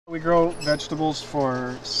We grow vegetables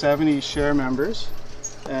for 70 share members,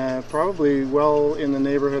 probably well in the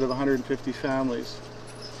neighborhood of 150 families.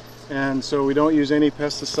 And so we don't use any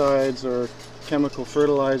pesticides or chemical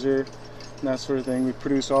fertilizer and that sort of thing. We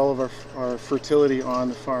produce all of our fertility on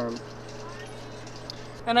the farm.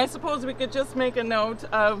 And I suppose we could just make a note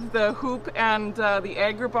of the hoop and the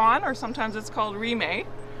agribon, or sometimes it's called remay.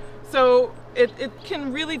 So it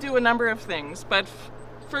can really do a number of things, but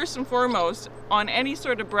first and foremost, on any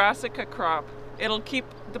sort of brassica crop, it'll keep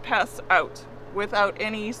the pests out without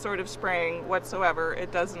any sort of spraying whatsoever.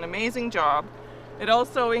 It does an amazing job. It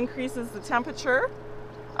also increases the temperature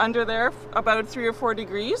under there about 3 or 4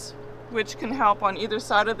 degrees, which can help on either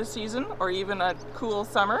side of the season or even a cool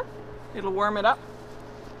summer. It'll warm it up.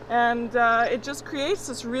 And it just creates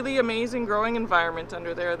this really amazing growing environment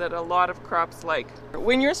under there that a lot of crops like.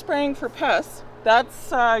 When you're spraying for pests,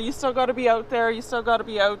 that's you still got to be out there. You still got to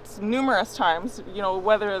be out numerous times, you know,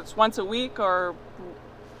 whether it's once a week or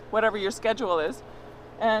whatever your schedule is.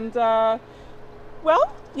 And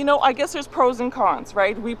well, you know, I guess there's pros and cons,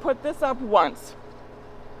 right? We put this up once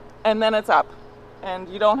and then it's up, and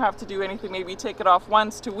you don't have to do anything. Maybe take it off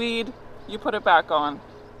once to weed, you put it back on.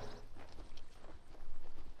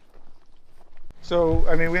 So,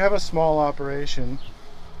 I mean, we have a small operation.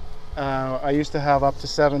 I used to have up to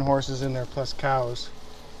 7 horses in there plus cows,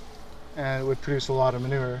 and it would produce a lot of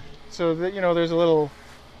manure. So that, you know, there's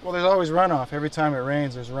always runoff. Every time it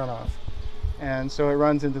rains, there's runoff. And so it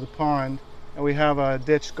runs into the pond, and we have a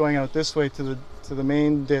ditch going out this way to the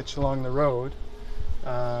main ditch along the road.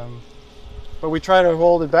 But we try to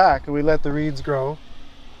hold it back, and we let the reeds grow.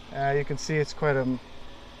 You can see it's quite a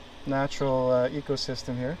natural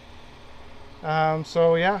ecosystem here.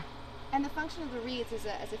 So yeah. And the function of the reeds is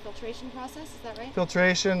as a filtration process, is that right?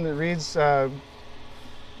 Filtration, the reeds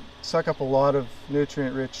suck up a lot of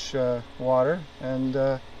nutrient-rich water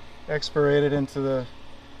and expirate it into the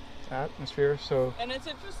atmosphere. So. And it's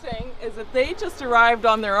interesting is that they just arrived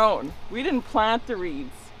on their own. We didn't plant the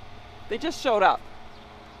reeds; they just showed up.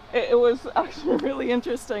 It was actually really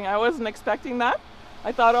interesting. I wasn't expecting that.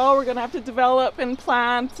 I thought, oh, we're gonna have to develop and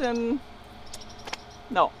plant, and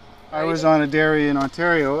no. I was on a dairy in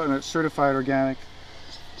Ontario, and a certified organic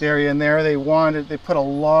dairy, and there they put a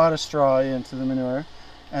lot of straw into the manure,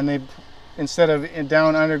 and they, instead of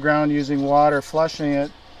down underground using water flushing it,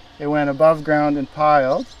 they went above ground and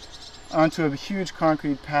piled onto a huge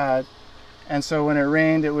concrete pad. And so when it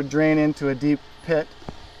rained, it would drain into a deep pit,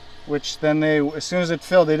 which then as soon as it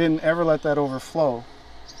filled, they didn't ever let that overflow,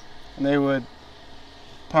 and they would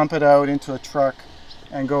pump it out into a truck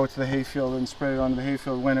and go to the hayfield and spread it onto the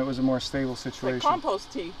hayfield when it was a more stable situation. Like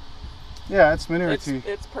compost tea. Yeah, it's manure tea.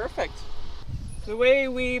 It's perfect. The way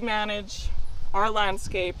we manage our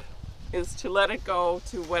landscape is to let it go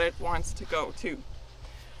to what it wants to go to.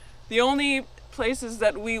 The only places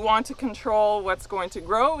that we want to control what's going to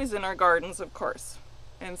grow is in our gardens, of course.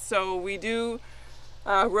 And so we do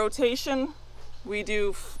rotation. We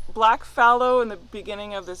do black fallow in the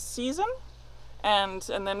beginning of the season. And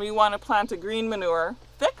then we want to plant a green manure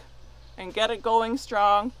thick and get it going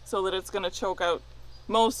strong so that it's going to choke out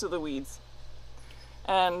most of the weeds.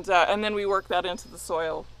 And then we work that into the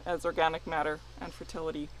soil as organic matter and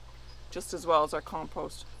fertility, just as well as our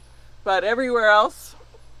compost. But everywhere else,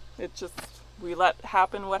 we let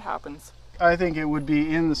happen what happens. I think it would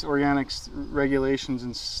be in this organics regulations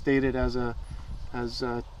and stated as a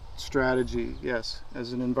strategy, yes,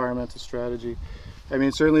 as an environmental strategy. I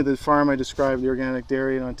mean, certainly the farm I described, the organic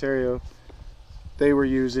dairy in Ontario, they were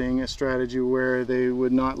using a strategy where they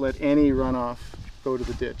would not let any runoff go to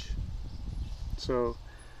the ditch. So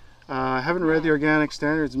I haven't read the Organic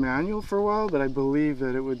Standards Manual for a while, but I believe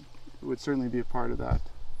that it would certainly be a part of that.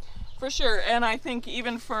 For sure, and I think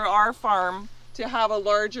even for our farm to have a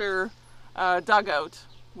larger dugout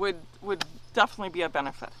would definitely be a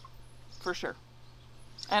benefit, for sure.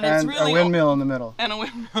 And it's really a windmill in the middle. And a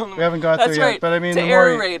windmill in the middle. We haven't got there yet, but I mean, to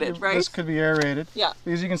aerate it, right? This could be aerated. Yeah.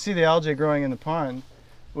 Because you can see the algae growing in the pond,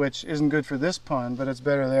 which isn't good for this pond, but it's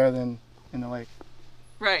better there than in the lake.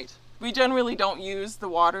 Right. We generally don't use the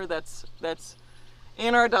water that's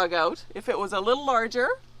in our dugout. If it was a little larger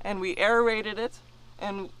and we aerated it,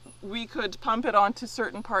 and we could pump it onto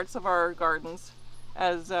certain parts of our gardens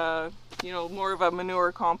as you know, more of a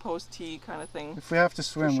manure compost tea kind of thing. If we have to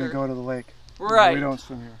swim, we go to the lake. Right. We don't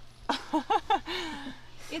swim here.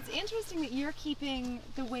 It's interesting that you're keeping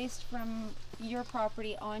the waste from your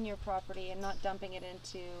property on your property and not dumping it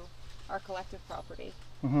into our collective property.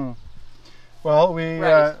 Mm-hmm. Well,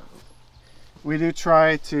 we do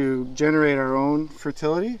try to generate our own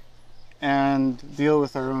fertility and deal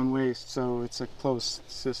with our own waste, so it's a closed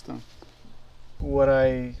system. what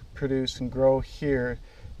I produce and grow here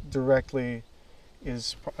directly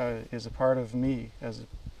is a part of me as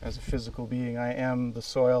a physical being. I am the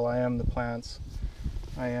soil, I am the plants,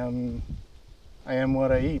 I am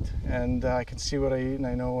what I eat, and I can see what I eat and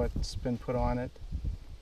I know what's been put on it.